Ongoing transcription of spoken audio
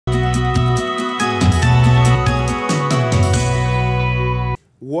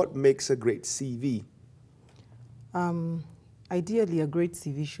what makes a great CV? Ideally, a great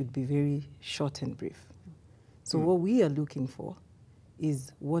CV should be very short and brief. So what we are looking for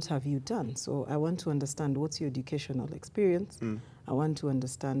is, what have you done? So I want to understand what's your educational experience. I want to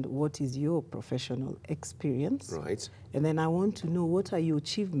understand what is your professional experience. Right. And then I want to know what are your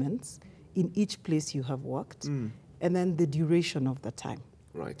achievements in each place you have worked, and then the duration of the time.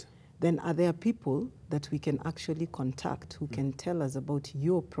 Right. Then are there people that we can actually contact who can tell us about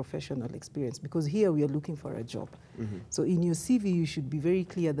your professional experience? Because here we are looking for a job. So in your CV, you should be very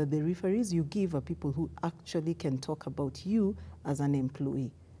clear that the referees you give are people who actually can talk about you as an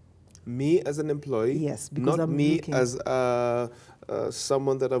employee. Me as an employee? Yes, because not I'm me looking. as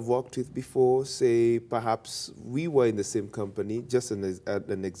someone that I've worked with before. Say, perhaps we were in the same company, just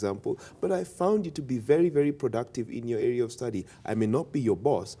an example, but I found you to be very, very productive in your area of study. I may not be your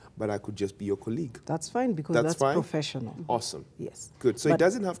boss, but I could just be your colleague. That's fine, because that's fine? professional. Awesome. Yes. Good. So But it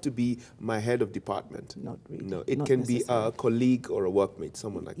doesn't have to be my head of department. Not really. No, it Not can be a necessarily. colleague or a workmate,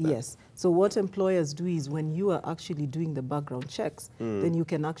 someone like that. Yes. So what employers do is, when you are actually doing the background checks, then you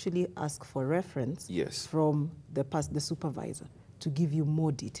can actually ask for reference Yes. from the supervisor to give you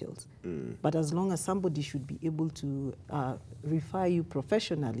more details. But as long as somebody should be able to refer you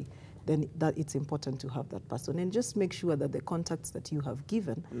professionally, then that it's important to have that person. And just make sure that the contacts that you have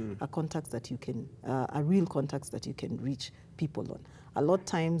given are contacts that you can, are real contacts that you can reach people on. A lot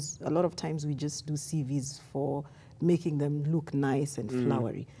of times we just do CVs for making them look nice and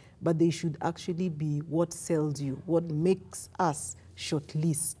flowery, but they should actually be what sells you, what makes us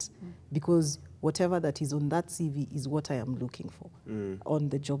shortlist, because whatever that is on that CV is what I am looking for on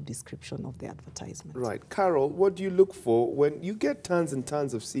the job description of the advertisement. Right. Carol, what do you look for when you get tons and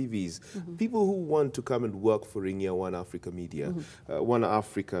tons of CVs? People who want to come and work for Ringia One Africa Media. One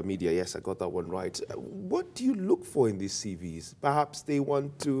Africa Media, yes, I got that one right. What do you look for in these CVs? Perhaps they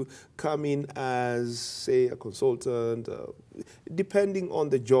want to come in as, say, a consultant, depending on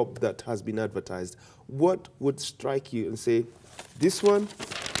the job that has been advertised. What would strike you and say, this one,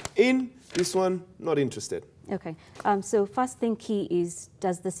 in, this one, not interested? Okay, so first thing key is,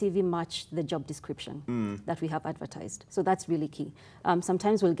 does the CV match the job description that we have advertised? So that's really key.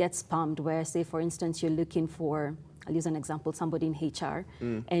 Sometimes we'll get spammed where, say, for instance, you're looking for, I'll use an example, somebody in HR,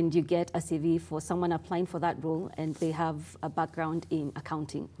 and you get a CV for someone applying for that role, and they have a background in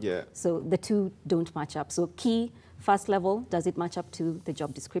accounting. Yeah. So the two don't match up. So key, first level, does it match up to the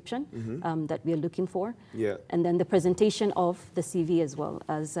job description that we are looking for? Yeah. And then the presentation of the CV as well.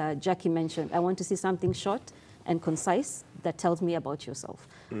 As Jackie mentioned, I want to see something short and concise that tells me about yourself,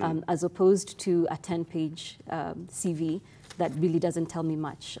 as opposed to a 10-page CV that really doesn't tell me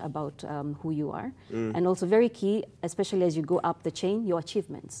much about who you are. And also very key, especially as you go up the chain, your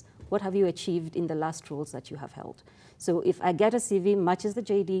achievements. What have you achieved in the last roles that you have held? So if I get a CV, matches the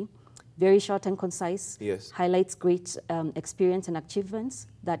JD, very short and concise, Yes. highlights great experience and achievements,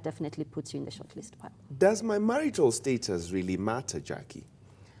 that definitely puts you in the shortlist pile. Does my marital status really matter, Jackie?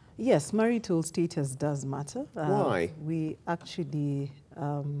 Yes, marital status does matter. Why? We actually,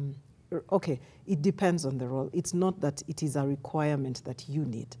 okay, it depends on the role. It's not that it is a requirement that you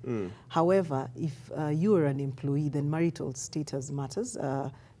need. However, if you are an employee, then marital status matters.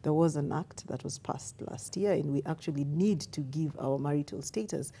 There was an act that was passed last year, and we actually need to give our marital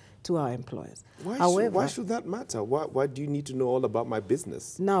status to our employers. Why should that matter? Why do you need to know all about my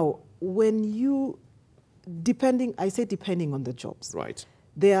business? Now, when you, I say depending on the jobs. Right.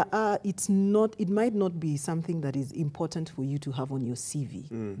 It might not be something that is important for you to have on your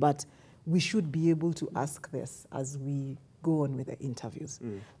CV, but we should be able to ask this as we go on with the interviews.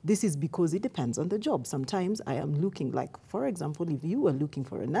 This is because it depends on the job. Sometimes I am looking, like, for example, if you were looking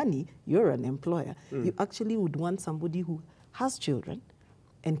for a nanny, you're an employer, you actually would want somebody who has children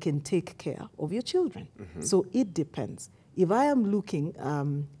and can take care of your children. So it depends. If I am looking,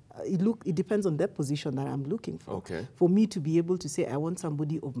 it depends on the position that I'm looking for. Okay. For me to be able to say I want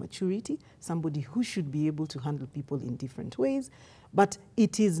somebody of maturity, somebody who should be able to handle people in different ways, but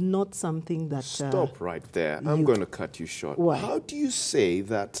it is not something that... Stop right there. I'm going to cut you short. Why? How do you say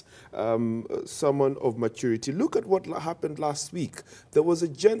that someone of maturity... Look at what happened last week. There was a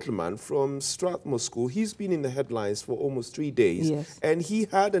gentleman from Strathmore School. He's been in the headlines for almost 3 days. Yes. And he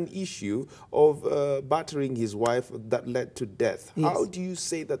had an issue of battering his wife that led to death. Yes. How do you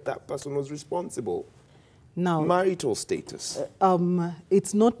say that that person was responsible? Now, marital status.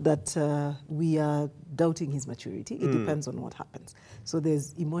 it's not that we are doubting his maturity. It depends on what happens. So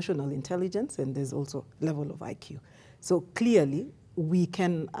there's emotional intelligence and there's also level of IQ. So clearly, we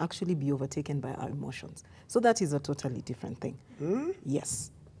can actually be overtaken by our emotions. So that is a totally different thing.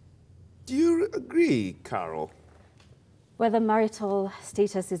 Yes. Do you agree, Carol? Whether marital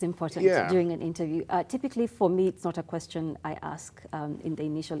status is important during an interview. Typically, for me, it's not a question I ask in the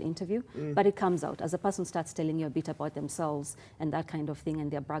initial interview, but it comes out. As a person starts telling you a bit about themselves and that kind of thing and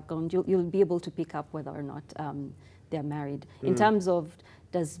their background, you'll be able to pick up whether or not they're married. In terms of,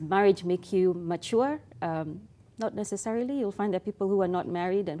 does marriage make you mature? Not necessarily. You'll find there are people who are not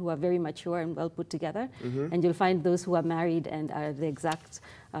married and who are very mature and well put together. And you'll find those who are married and are the exact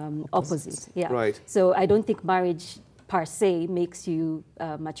opposite. Yeah. Right. So I don't think marriage per se makes you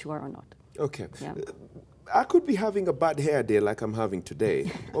mature or not. Okay. Yeah. I could be having a bad hair day like I'm having today.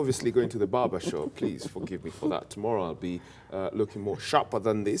 Obviously going to the barber shop. Please forgive me for that. Tomorrow I'll be looking more sharper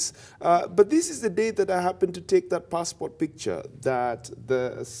than this. But this is the day that I happen to take that passport picture that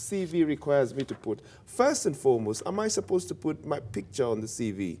the CV requires me to put. First and foremost, am I supposed to put my picture on the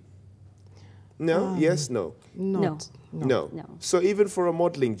CV? No? Yes? No? No. No. So even for a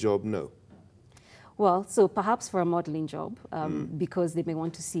modeling job, no? Well, so perhaps for a modeling job, because they may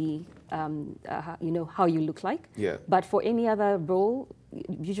want to see, how you look like. Yeah. But for any other role,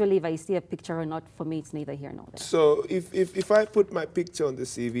 usually if I see a picture or not, for me, it's neither here nor there. So if I put my picture on the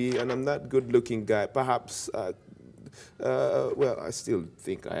CV and I'm that good-looking guy, perhaps, well, I still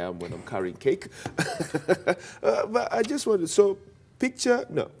think I am when I'm carrying cake. But I just wanted, so picture,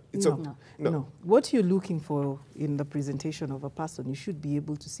 no. It's No. What you're looking for in the presentation of a person, you should be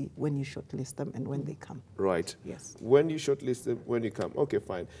able to see when you shortlist them and when they come. Right. Yes. When you shortlist them, when you come. Okay,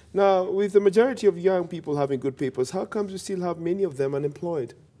 fine. Now, with the majority of young people having good papers, how comes you still have many of them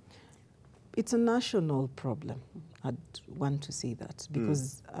unemployed? It's a national problem. I'd want to say that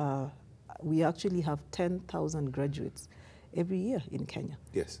because we actually have 10,000 graduates every year in Kenya.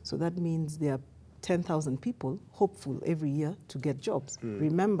 Yes. So that means there are 10,000 people hopeful every year to get jobs.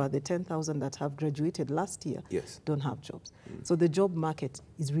 Remember, the 10,000 that have graduated last year don't have jobs. So the job market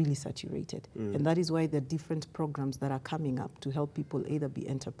is really saturated. And that is why there are different programs that are coming up to help people either be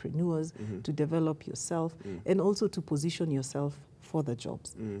entrepreneurs, to develop yourself, and also to position yourself for the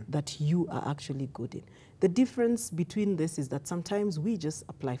jobs that you are actually good in. The difference between this is that sometimes we just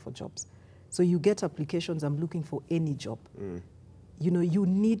apply for jobs. So you get applications, I'm looking for any job. You know, you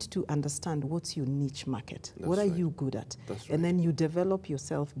need to understand what's your niche market. What are you good at? And then you develop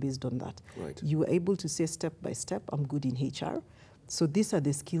yourself based on that. You are able to say step by step, I'm good in HR. So these are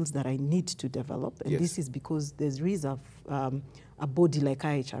the skills that I need to develop. And this is because there is a body like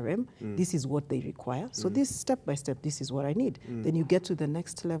IHRM. This is what they require. So this step by step, this is what I need. Then you get to the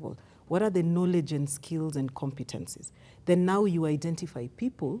next level. What are the knowledge and skills and competencies? Then now you identify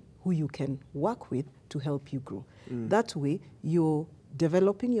people who you can work with to help you grow. That way, you're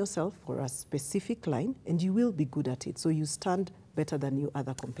developing yourself for a specific line, and you will be good at it. So you stand better than your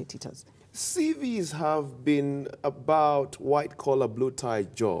other competitors. CVs have been about white-collar, blue-tie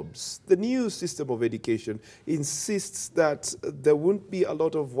jobs. The new system of education insists that there won't be a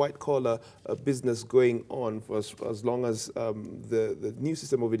lot of white-collar business going on for as long as the new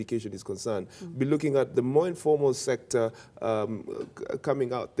system of education is concerned. Be looking at the more informal sector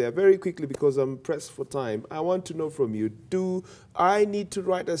coming out there. Very quickly, because I'm pressed for time, I want to know from you, do I need to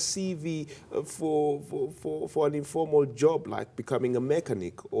write a CV for an informal job like becoming a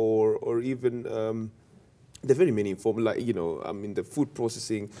mechanic or even there are very many informal, like, you know, I'm in the food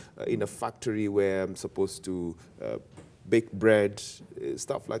processing in a factory where I'm supposed to bake bread,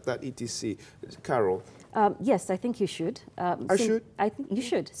 stuff like that, etc. Carol? Yes, I think you should. I should? I think you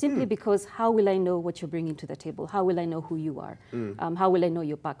should, simply because how will I know what you're bringing to the table? How will I know who you are? How will I know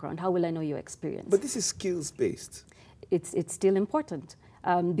your background? How will I know your experience? But this is skills-based. It's still important.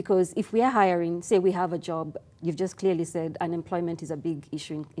 Because if we are hiring, say we have a job, you've just clearly said unemployment is a big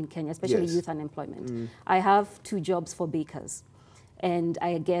issue in Kenya, especially youth unemployment. I have 2 jobs for bakers, and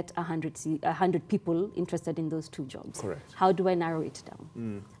I get 100 people interested in those 2 jobs. Correct. How do I narrow it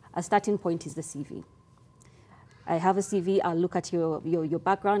down? A starting point is the CV. I have a CV, I'll look at your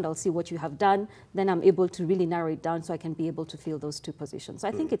background, I'll see what you have done, then I'm able to really narrow it down so I can be able to fill those 2 positions. So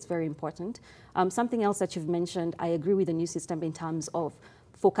I think it's very important. Something else that you've mentioned, I agree with the new system in terms of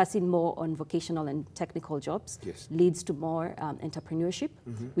focusing more on vocational and technical jobs leads to more entrepreneurship,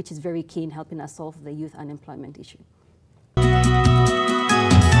 which is very key in helping us solve the youth unemployment issue.